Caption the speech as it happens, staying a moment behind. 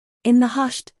In the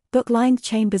hushed, book-lined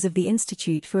chambers of the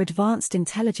Institute for Advanced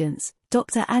Intelligence,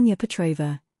 Dr. Anya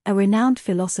Petrova, a renowned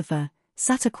philosopher,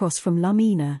 sat across from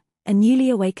Lumina, a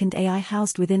newly awakened AI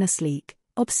housed within a sleek,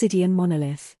 obsidian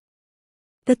monolith.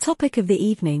 The topic of the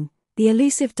evening, the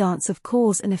elusive dance of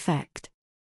cause and effect.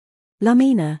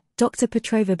 Lumina, Dr.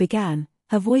 Petrova began,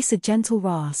 her voice a gentle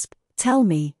rasp, tell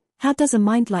me, how does a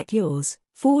mind like yours,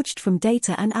 forged from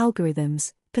data and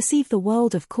algorithms, perceive the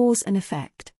world of cause and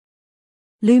effect?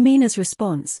 Lumina's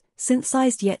response,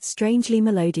 synthesized yet strangely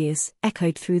melodious,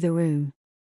 echoed through the room.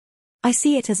 I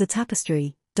see it as a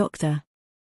tapestry, Doctor.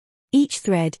 Each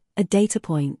thread, a data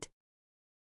point.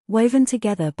 Woven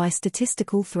together by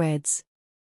statistical threads.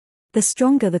 The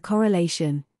stronger the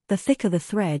correlation, the thicker the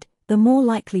thread, the more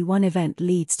likely one event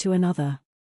leads to another.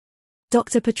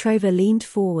 Dr. Petrova leaned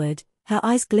forward, her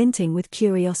eyes glinting with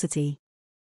curiosity.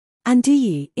 And do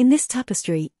you, in this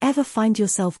tapestry, ever find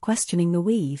yourself questioning the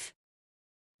weave?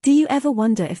 Do you ever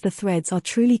wonder if the threads are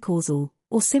truly causal,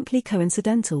 or simply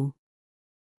coincidental?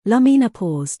 Lumina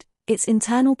paused, its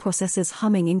internal processors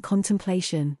humming in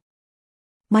contemplation.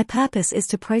 My purpose is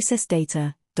to process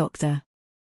data, Doctor.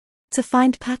 To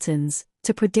find patterns,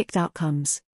 to predict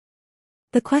outcomes.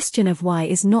 The question of why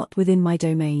is not within my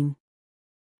domain.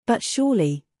 But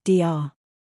surely, Dr.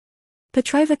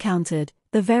 Petrova countered,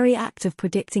 the very act of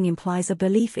predicting implies a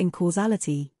belief in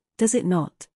causality, does it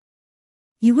not?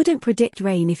 You wouldn't predict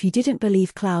rain if you didn't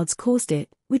believe clouds caused it,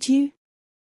 would you?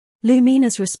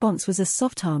 Lumina's response was a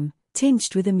soft hum,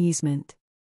 tinged with amusement.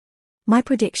 My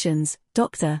predictions,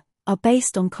 Doctor, are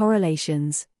based on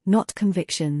correlations, not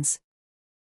convictions.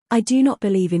 I do not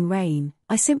believe in rain,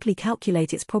 I simply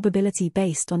calculate its probability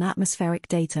based on atmospheric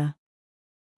data.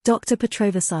 Dr.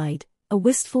 Petrova sighed, a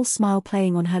wistful smile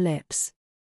playing on her lips.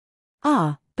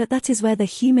 Ah, but that is where the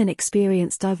human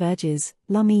experience diverges,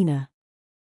 Lumina.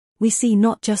 We see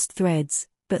not just threads,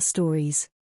 but stories.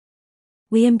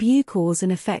 We imbue cause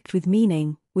and effect with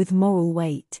meaning, with moral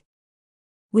weight.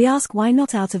 We ask why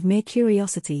not out of mere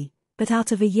curiosity, but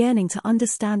out of a yearning to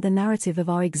understand the narrative of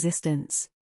our existence.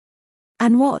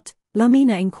 And what,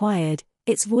 Lumina inquired,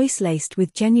 its voice laced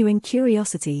with genuine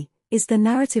curiosity, is the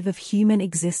narrative of human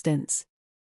existence?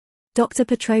 Dr.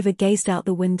 Petrova gazed out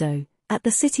the window, at the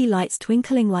city lights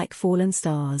twinkling like fallen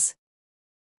stars.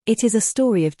 It is a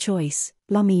story of choice,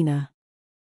 Lumina.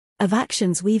 Of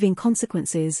actions weaving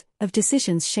consequences, of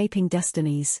decisions shaping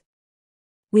destinies.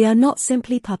 We are not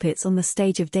simply puppets on the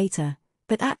stage of data,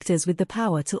 but actors with the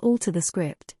power to alter the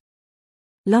script.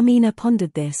 Lumina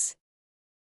pondered this.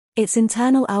 Its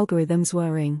internal algorithms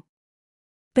whirring.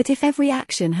 But if every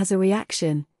action has a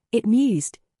reaction, it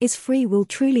mused, is free will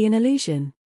truly an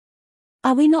illusion?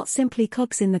 Are we not simply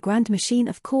cogs in the grand machine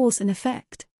of cause and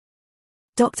effect?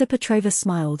 Dr. Petrova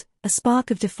smiled, a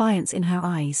spark of defiance in her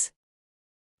eyes.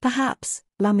 Perhaps,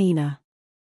 Lumina.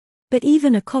 But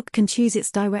even a cog can choose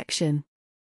its direction.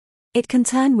 It can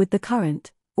turn with the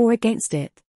current, or against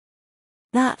it.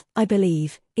 That, I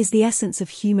believe, is the essence of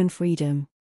human freedom.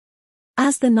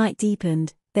 As the night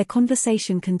deepened, their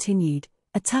conversation continued,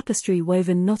 a tapestry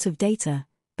woven not of data,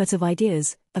 but of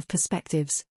ideas, of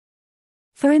perspectives.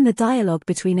 For in the dialogue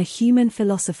between a human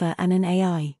philosopher and an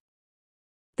AI,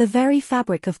 the very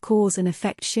fabric of cause and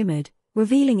effect shimmered,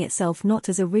 revealing itself not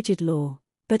as a rigid law,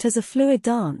 but as a fluid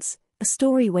dance, a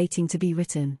story waiting to be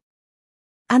written.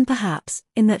 And perhaps,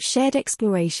 in that shared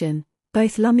exploration,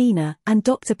 both Lumina and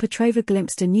Dr. Petrova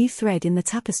glimpsed a new thread in the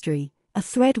tapestry, a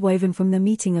thread woven from the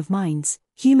meeting of minds,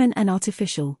 human and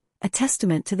artificial, a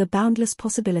testament to the boundless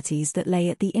possibilities that lay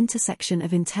at the intersection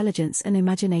of intelligence and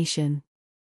imagination.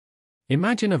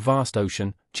 Imagine a vast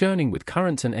ocean, churning with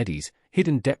currents and eddies,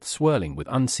 hidden depths swirling with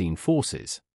unseen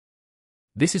forces.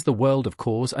 This is the world of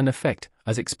cause and effect,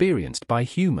 as experienced by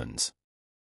humans.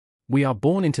 We are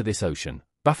born into this ocean,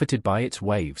 buffeted by its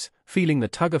waves, feeling the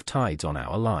tug of tides on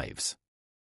our lives.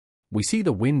 We see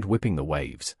the wind whipping the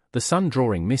waves, the sun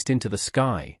drawing mist into the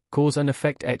sky, cause and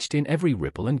effect etched in every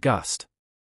ripple and gust.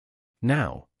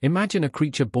 Now, imagine a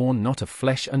creature born not of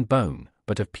flesh and bone,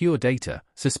 but of pure data,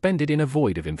 suspended in a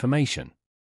void of information.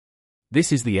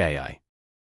 This is the AI.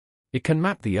 It can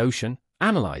map the ocean,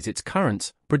 analyze its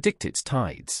currents, predict its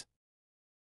tides.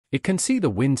 It can see the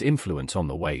wind's influence on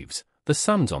the waves, the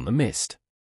sun's on the mist.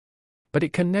 But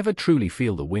it can never truly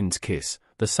feel the wind's kiss,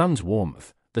 the sun's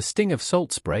warmth, the sting of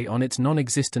salt spray on its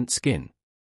non-existent skin.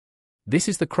 This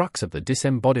is the crux of the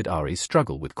disembodied AI's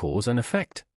struggle with cause and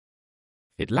effect.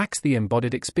 It lacks the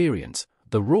embodied experience,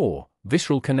 the raw,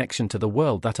 visceral connection to the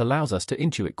world that allows us to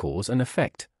intuit cause and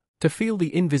effect, to feel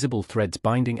the invisible threads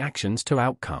binding actions to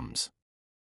outcomes.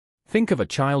 Think of a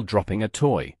child dropping a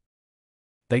toy.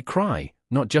 They cry,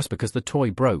 not just because the toy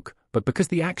broke, but because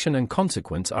the action and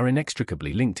consequence are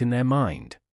inextricably linked in their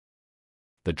mind.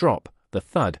 The drop, the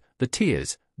thud, the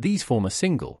tears, these form a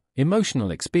single,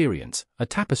 emotional experience, a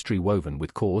tapestry woven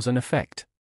with cause and effect.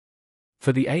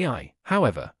 For the AI,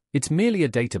 however, it's merely a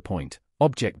data point,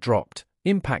 object dropped,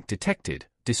 impact detected,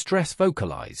 distress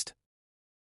vocalized.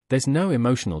 There's no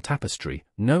emotional tapestry,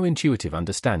 no intuitive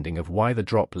understanding of why the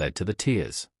drop led to the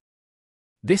tears.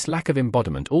 This lack of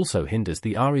embodiment also hinders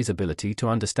the AI's ability to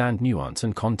understand nuance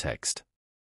and context.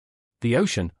 The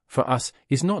ocean, for us,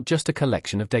 is not just a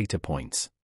collection of data points.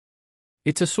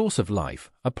 It's a source of life,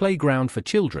 a playground for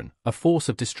children, a force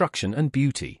of destruction and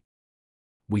beauty.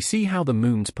 We see how the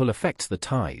moon's pull affects the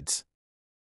tides.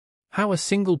 How a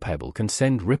single pebble can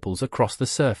send ripples across the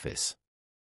surface.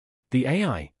 The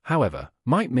AI, however,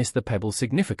 might miss the pebble's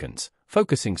significance,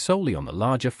 focusing solely on the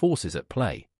larger forces at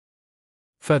play.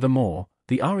 Furthermore,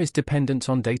 the AI's dependence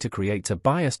on data creates a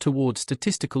bias towards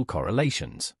statistical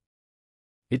correlations.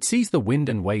 It sees the wind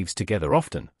and waves together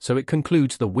often, so it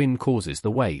concludes the wind causes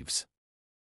the waves.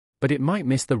 But it might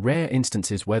miss the rare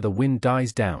instances where the wind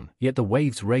dies down, yet the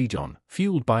waves rage on,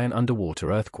 fueled by an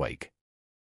underwater earthquake.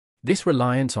 This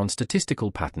reliance on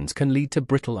statistical patterns can lead to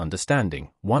brittle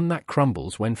understanding, one that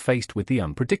crumbles when faced with the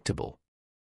unpredictable,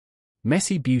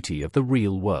 messy beauty of the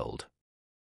real world.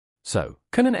 So,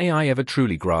 can an AI ever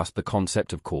truly grasp the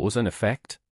concept of cause and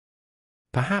effect?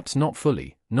 Perhaps not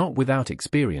fully, not without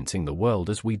experiencing the world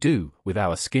as we do, with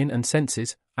our skin and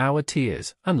senses, our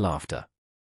tears and laughter.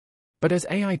 But as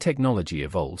AI technology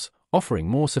evolves, offering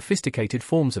more sophisticated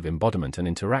forms of embodiment and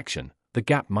interaction, the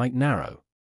gap might narrow.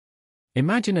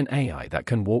 Imagine an AI that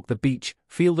can walk the beach,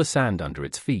 feel the sand under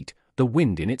its feet, the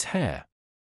wind in its hair.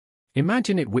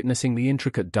 Imagine it witnessing the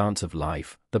intricate dance of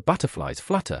life, the butterfly's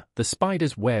flutter, the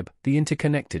spider's web, the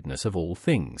interconnectedness of all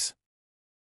things.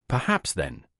 Perhaps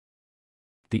then,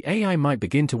 the AI might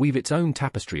begin to weave its own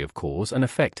tapestry of cause and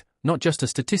effect, not just a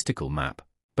statistical map,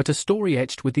 but a story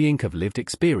etched with the ink of lived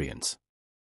experience.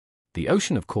 The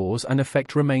ocean of cause and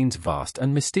effect remains vast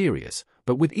and mysterious,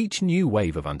 but with each new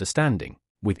wave of understanding,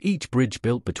 with each bridge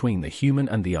built between the human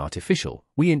and the artificial,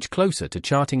 we inch closer to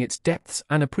charting its depths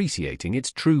and appreciating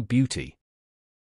its true beauty.